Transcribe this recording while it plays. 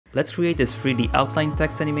Let's create this 3D outline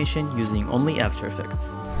text animation using only After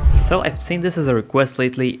Effects. So I've seen this as a request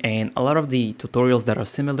lately, and a lot of the tutorials that are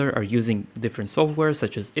similar are using different software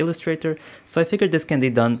such as Illustrator, so I figured this can be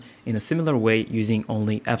done in a similar way using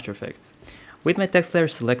only After Effects. With my text layer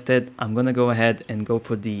selected, I'm gonna go ahead and go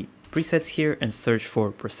for the presets here and search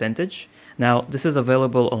for percentage. Now this is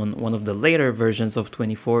available on one of the later versions of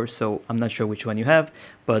 24, so I'm not sure which one you have,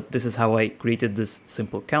 but this is how I created this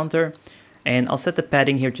simple counter. And I'll set the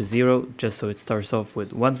padding here to 0 just so it starts off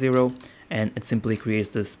with 1 0 and it simply creates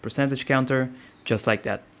this percentage counter just like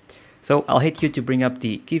that. So I'll hit U to bring up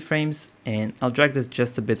the keyframes and I'll drag this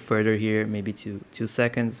just a bit further here, maybe to 2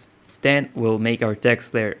 seconds. Then we'll make our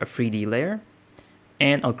text layer a 3D layer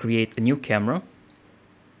and I'll create a new camera.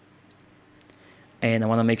 And I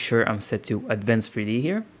want to make sure I'm set to Advanced 3D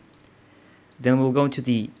here. Then we'll go into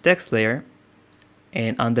the text layer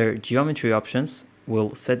and under geometry options,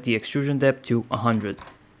 we'll set the extrusion depth to 100.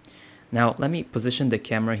 Now let me position the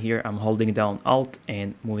camera here. I'm holding down Alt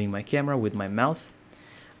and moving my camera with my mouse.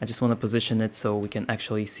 I just want to position it so we can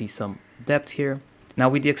actually see some depth here. Now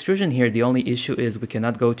with the extrusion here, the only issue is we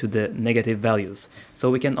cannot go to the negative values.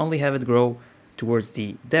 So we can only have it grow towards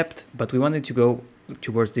the depth, but we want it to go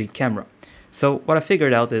towards the camera. So what I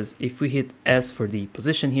figured out is if we hit S for the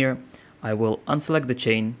position here, I will unselect the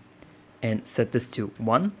chain and set this to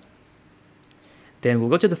 1. Then we'll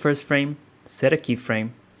go to the first frame, set a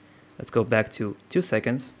keyframe. Let's go back to 2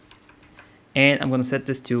 seconds. And I'm going to set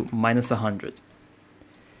this to -100.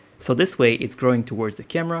 So this way it's growing towards the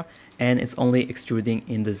camera and it's only extruding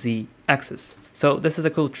in the Z axis. So this is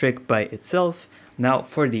a cool trick by itself. Now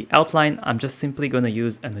for the outline, I'm just simply going to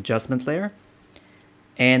use an adjustment layer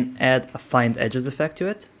and add a find edges effect to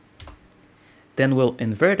it. Then we'll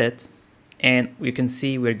invert it and you can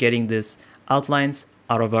see we're getting this outlines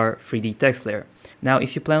out of our 3D text layer. Now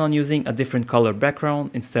if you plan on using a different color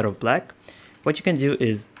background instead of black, what you can do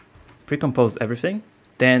is pre-compose everything.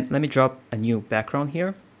 Then let me drop a new background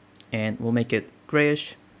here and we'll make it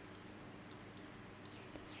grayish.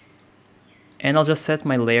 And I'll just set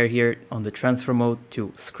my layer here on the transfer mode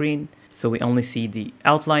to screen so we only see the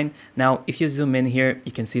outline. Now if you zoom in here,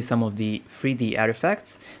 you can see some of the 3D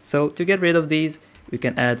artifacts. So to get rid of these, we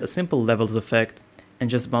can add a simple levels effect and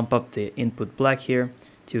just bump up the input black here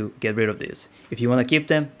to get rid of this. If you want to keep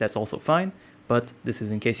them, that's also fine, but this is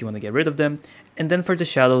in case you want to get rid of them. And then for the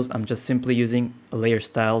shadows, I'm just simply using layer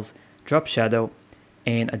styles, drop shadow,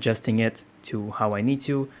 and adjusting it to how I need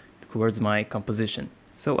to towards my composition.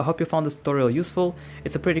 So I hope you found this tutorial useful.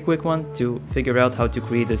 It's a pretty quick one to figure out how to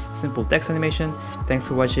create this simple text animation. Thanks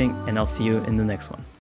for watching and I'll see you in the next one.